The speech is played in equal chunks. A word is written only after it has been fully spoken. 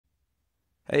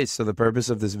Hey, so the purpose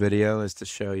of this video is to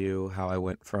show you how I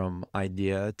went from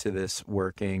idea to this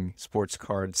working sports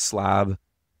card slab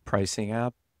pricing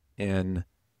app. And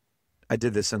I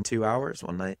did this in 2 hours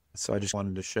one night. So I just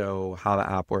wanted to show how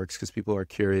the app works because people are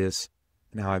curious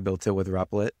and how I built it with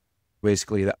Replit.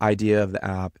 Basically, the idea of the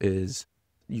app is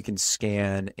you can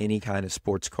scan any kind of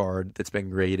sports card that's been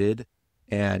graded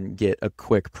and get a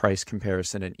quick price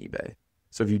comparison in eBay.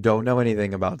 So if you don't know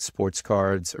anything about sports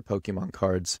cards or Pokemon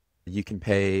cards, you can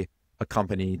pay a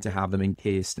company to have them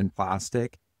encased in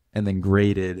plastic and then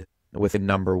graded with a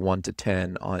number 1 to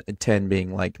 10, on 10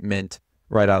 being like mint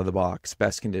right out of the box,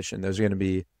 best condition. Those are going to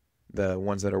be the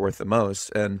ones that are worth the most.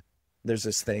 And there's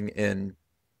this thing in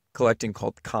collecting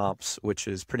called comps, which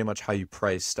is pretty much how you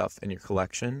price stuff in your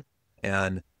collection.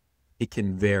 And it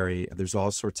can vary. There's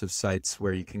all sorts of sites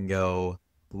where you can go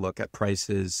look at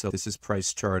prices. So this is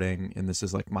price charting, and this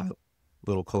is like my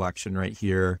little collection right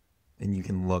here. And you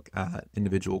can look at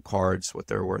individual cards, what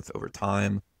they're worth over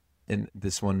time. And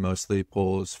this one mostly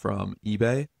pulls from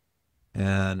eBay.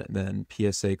 And then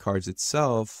PSA Cards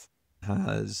itself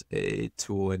has a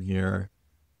tool in here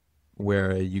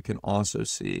where you can also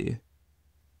see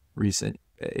recent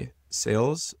eBay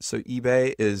sales. So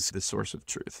eBay is the source of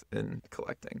truth in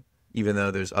collecting, even though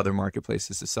there's other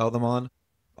marketplaces to sell them on.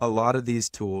 A lot of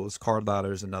these tools, Card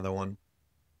Ladder is another one,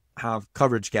 have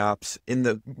coverage gaps in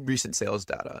the recent sales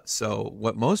data. So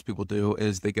what most people do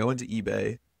is they go into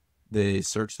eBay, they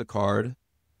search the card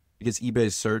because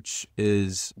eBay's search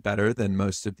is better than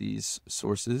most of these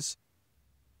sources.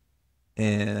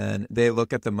 And they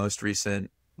look at the most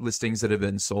recent listings that have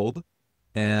been sold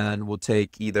and will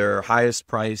take either highest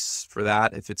price for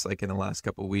that if it's like in the last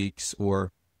couple of weeks,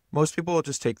 or most people will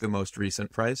just take the most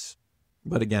recent price.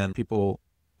 But again, people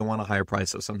don't want a higher price,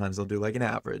 so sometimes they'll do like an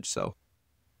average. So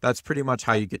that's pretty much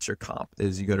how you get your comp,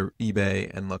 is you go to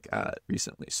eBay and look at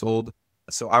recently sold.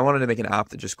 So I wanted to make an app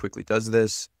that just quickly does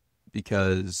this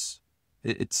because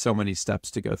it's so many steps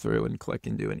to go through and click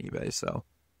and do in eBay. So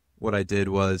what I did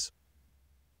was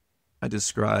I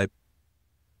described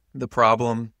the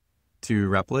problem to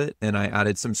Replit, and I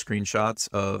added some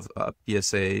screenshots of a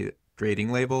PSA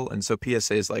grading label. And so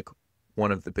PSA is like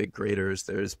one of the big graders.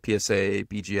 There's PSA,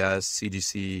 BGS,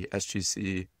 CGC,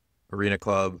 SGC, Arena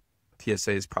Club.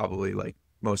 PSA is probably like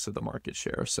most of the market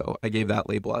share. So I gave that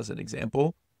label as an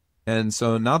example. And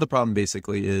so now the problem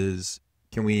basically is,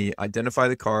 can we identify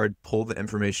the card, pull the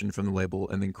information from the label,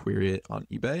 and then query it on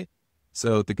eBay?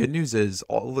 So the good news is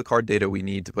all the card data we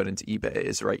need to put into eBay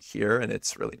is right here, and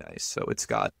it's really nice. So it's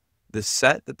got the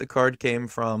set that the card came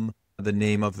from, the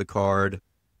name of the card,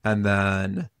 and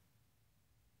then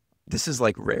this is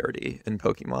like rarity in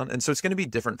Pokemon. And so it's going to be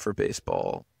different for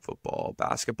baseball, football,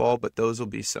 basketball, but those will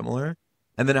be similar.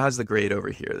 And then it has the grade over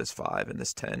here, this 5 and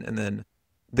this 10, and then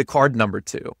the card number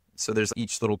too. So there's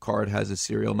each little card has a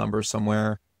serial number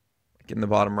somewhere, like in the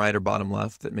bottom right or bottom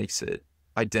left, that makes it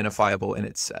identifiable in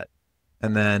its set.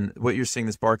 And then what you're seeing,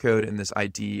 this barcode and this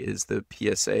ID, is the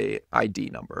PSA ID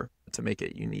number to make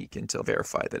it unique and to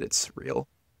verify that it's real.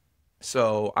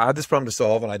 So I had this problem to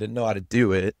solve and I didn't know how to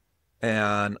do it.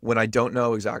 And when I don't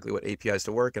know exactly what APIs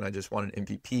to work and I just want an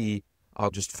MVP,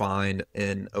 I'll just find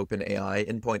an OpenAI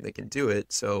endpoint that can do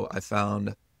it. So I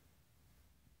found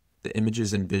the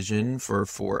images in Vision for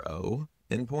 4.0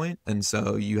 endpoint. And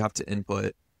so you have to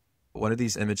input one of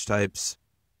these image types.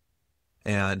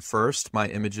 And first, my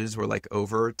images were like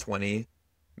over 20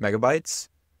 megabytes.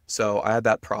 So I had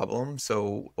that problem.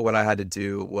 So what I had to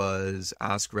do was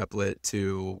ask Replit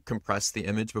to compress the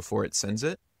image before it sends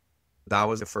it. That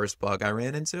was the first bug I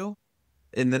ran into.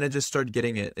 And then it just started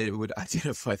getting it. It would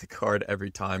identify the card every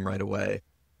time right away.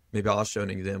 Maybe I'll show an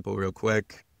example real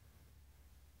quick.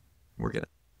 We're going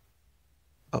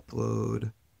to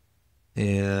upload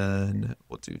and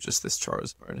we'll do just this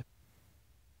Charizard.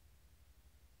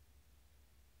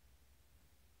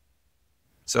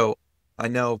 So I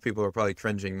know people are probably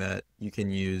cringing that you can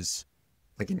use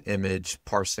like an image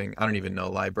parsing, I don't even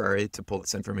know, library to pull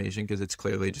this information because it's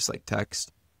clearly just like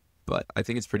text. But I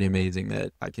think it's pretty amazing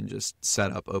that I can just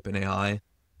set up OpenAI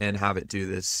and have it do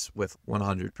this with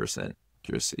 100%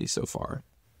 accuracy so far.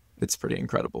 It's pretty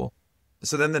incredible.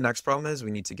 So then the next problem is we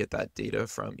need to get that data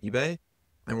from eBay.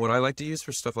 And what I like to use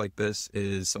for stuff like this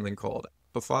is something called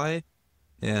Amplify.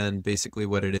 And basically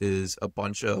what it is,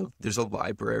 there's a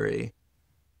library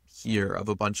here of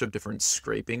a bunch of different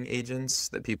scraping agents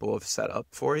that people have set up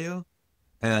for you.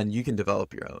 And you can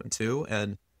develop your own too.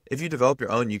 And if you develop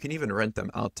your own, you can even rent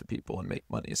them out to people and make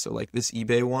money. So like this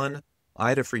eBay one, I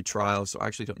had a free trial, so I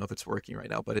actually don't know if it's working right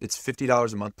now, but it's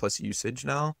 $50 a month plus usage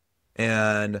now.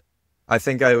 And I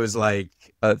think I was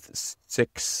like a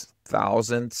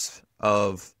 6,000th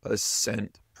of a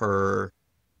cent per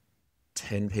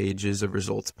 10 pages of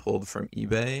results pulled from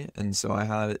eBay. And so I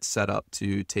have it set up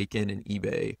to take in an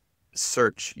eBay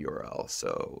search URL.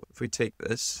 So if we take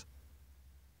this,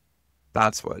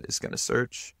 that's what is going to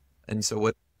search. And so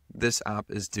what this app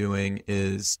is doing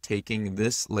is taking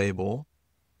this label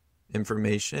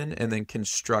information and then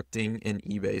constructing an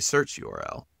eBay search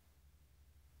URL.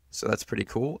 So that's pretty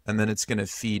cool. And then it's going to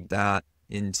feed that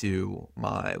into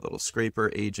my little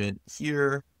scraper agent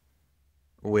here,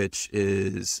 which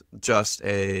is just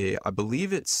I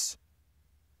believe it's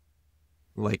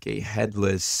like a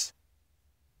headless,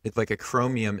 it's like a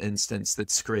Chromium instance that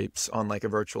scrapes on like a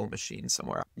virtual machine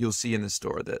somewhere. You'll see in the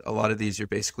store that a lot of these you're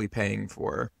basically paying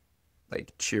for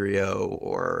like Cheerio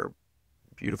or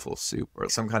Beautiful Soup or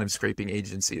some kind of scraping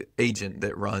agent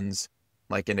that runs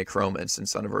like in a Chrome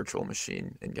instance on a virtual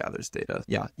machine and gathers data.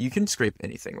 Yeah, you can scrape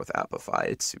anything with Appify.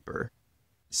 It's super,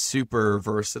 super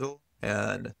versatile,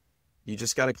 and you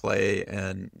just got to play,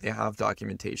 and they have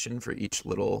documentation for each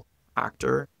little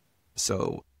actor.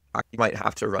 So you might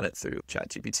have to run it through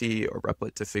ChatGPT or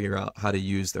Replit to figure out how to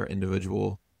use their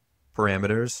individual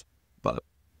parameters. But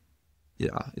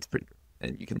yeah, it's pretty good.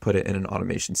 And you can put it in an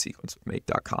automation sequence with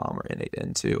make.com or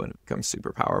n8n2, and it becomes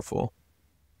super powerful.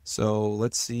 So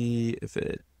let's see if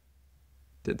it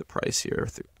did the price here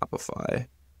through Appify.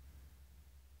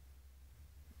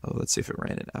 Oh, let's see if it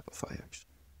ran in Appify, actually.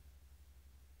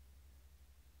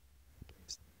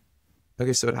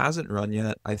 Okay, so it hasn't run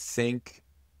yet. I think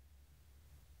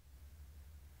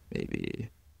maybe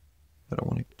I don't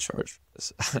want to get charged for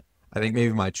this. I think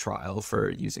maybe my trial for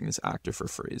using this actor for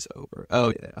free is over.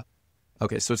 Oh, yeah.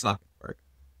 Okay, so it's not going to work.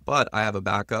 But I have a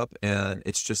backup, and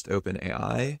it's just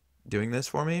OpenAI doing this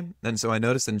for me. And so I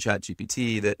noticed in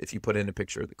ChatGPT that if you put in a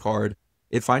picture of the card,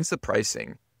 it finds the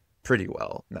pricing pretty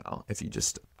well now if you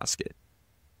just ask it.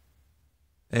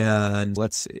 And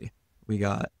let's see. We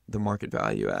got the market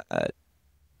value at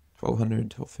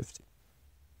 1,200, 1,250.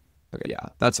 Okay, yeah,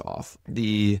 that's off.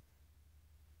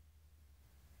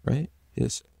 Right?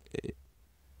 Yes.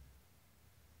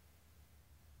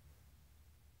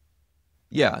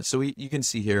 Yeah, so you can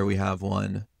see here we have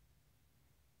one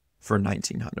for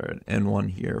 1,900 and one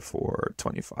here for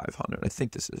 2,500. I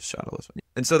think this is shadowless one.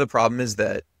 And so the problem is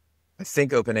that I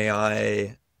think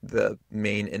OpenAI, the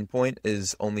main endpoint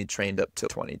is only trained up to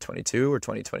 2022 or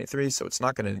 2023, so it's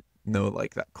not going to know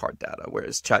like that card data,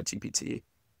 whereas ChatGPT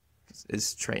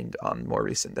is trained on more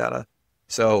recent data.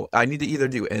 So I need to either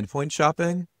do endpoint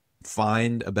shopping,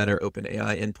 find a better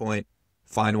OpenAI endpoint,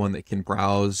 find one that can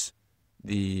browse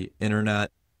the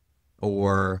internet,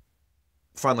 or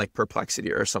find like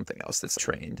Perplexity or something else that's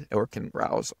trained or can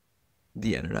browse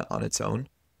the internet on its own.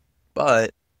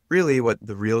 But really what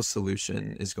the real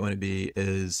solution is going to be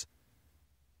is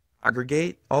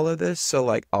aggregate all of this. So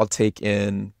like maybe I'll take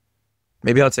in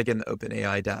the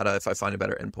OpenAI data if I find a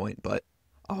better endpoint, but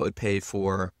I would pay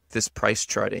for this price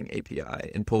charting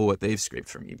API and pull what they've scraped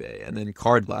from eBay, and then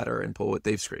Card Ladder and pull what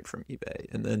they've scraped from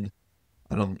eBay. And then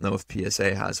I don't know if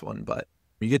PSA has one, but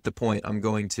you get the point. I'm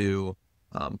going to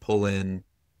pull in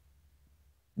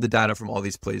the data from all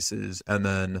these places and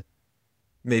then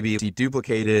maybe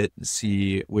deduplicate it,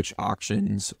 see which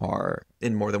auctions are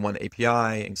in more than one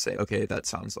API and say, okay, that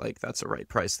sounds like that's the right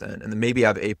price then. And then maybe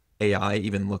have AI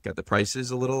even look at the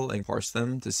prices a little and parse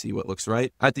them to see what looks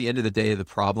right. At the end of the day, the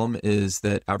problem is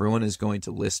that everyone is going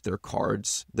to list their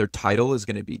cards. Their title is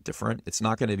going to be different. It's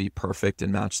not going to be perfect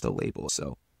and match the label.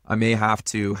 So I may have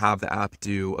to have the app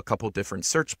do a couple different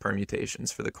search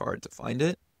permutations for the card to find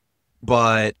it.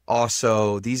 But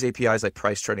also these APIs like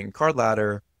price charting Card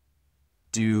Ladder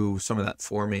do some of that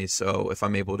for me. So if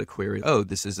I'm able to query, oh,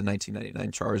 this is a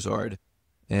 1999 Charizard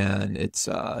and it's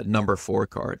a number 4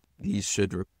 card, these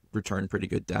should return pretty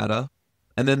good data.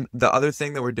 And then the other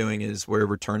thing that we're doing is we're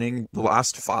returning the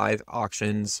last 5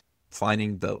 auctions,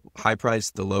 finding the high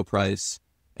price, the low price,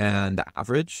 and the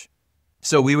average.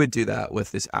 So we would do that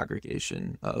with this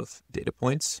aggregation of data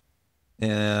points.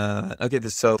 And okay,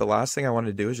 so the last thing I want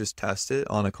to do is just test it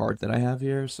on a card that I have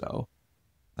here. So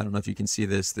I don't know if you can see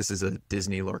this. This is a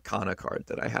Disney Lorcana card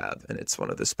that I have, and it's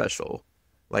one of the special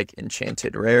like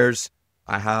enchanted rares.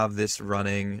 I have this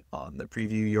running on the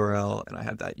preview URL, and I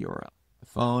have that URL on my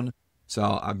phone.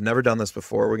 So I've never done this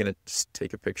before. We're going to just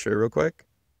take a picture real quick.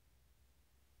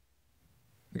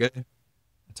 Okay,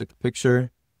 I took a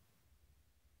picture,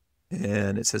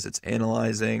 and it says it's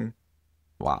analyzing.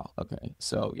 Wow. Okay.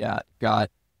 So yeah,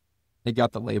 it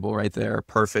got the label right there.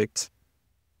 Perfect.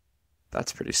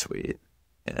 That's pretty sweet.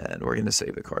 And we're going to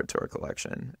save the card to our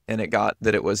collection. And it got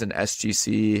that it was an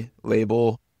SGC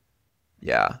label.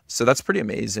 Yeah. So that's pretty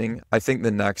amazing. I think the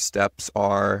next steps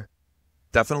are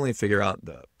definitely figure out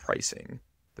the pricing,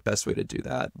 the best way to do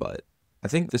that. But I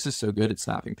think this is so good at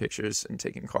snapping pictures and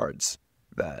taking cards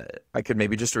that I could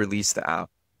maybe just release the app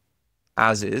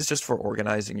as is, just for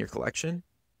organizing your collection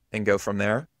and go from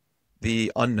there.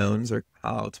 The unknowns are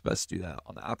how to best do that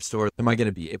on the App Store. Am I going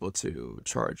to be able to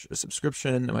charge a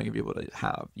subscription? Am I going to be able to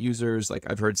have users? Like,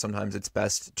 I've heard sometimes it's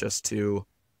best just to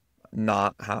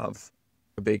not have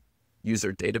a big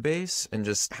user database and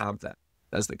just have that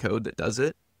as the code that does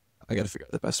it. I got to figure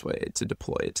out the best way to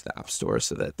deploy it to the App Store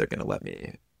so that they're going to let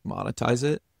me monetize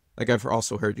it. Like, I've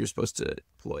also heard you're supposed to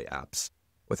deploy apps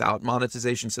without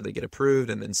monetization so they get approved,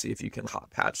 and then see if you can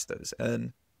hot patch those.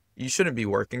 And you shouldn't be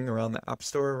working around the App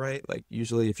Store, right? Like,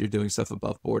 usually if you're doing stuff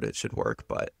above board, it should work,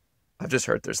 but I've just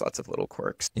heard there's lots of little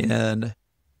quirks. And I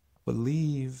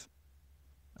believe,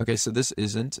 okay, so this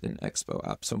isn't an Expo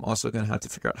app, so I'm also going to have to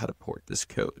figure out how to port this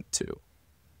code to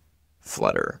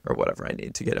Flutter or whatever I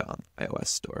need to get it on iOS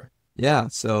store. Yeah,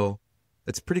 so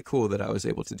it's pretty cool that I was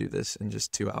able to do this in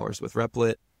just 2 hours with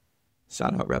Replit.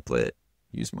 Shout out Replit.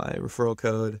 Use my referral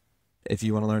code. If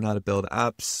you want to learn how to build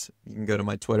apps, you can go to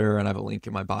my Twitter, and I have a link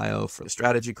in my bio for the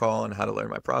strategy call and how to learn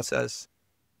my process.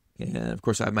 And of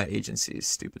course, I have my agency's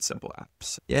Stupid Simple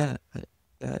Apps. Yeah,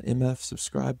 that MF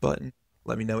subscribe button.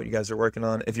 Let me know what you guys are working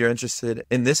on. If you're interested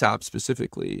in this app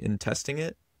specifically, in testing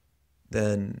it,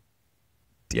 then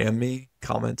DM me,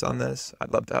 comment on this.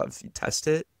 I'd love to have you test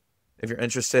it. If you're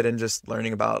interested in just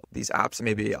learning about these apps,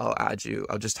 maybe I'll add you.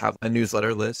 I'll just have a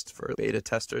newsletter list for beta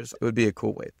testers. It would be a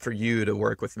cool way for you to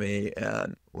work with me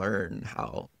and learn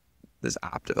how this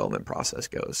app development process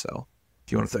goes. So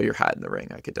if you want to throw your hat in the ring,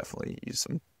 I could definitely use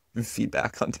some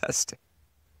feedback on testing.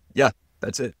 Yeah,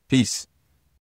 that's it. Peace.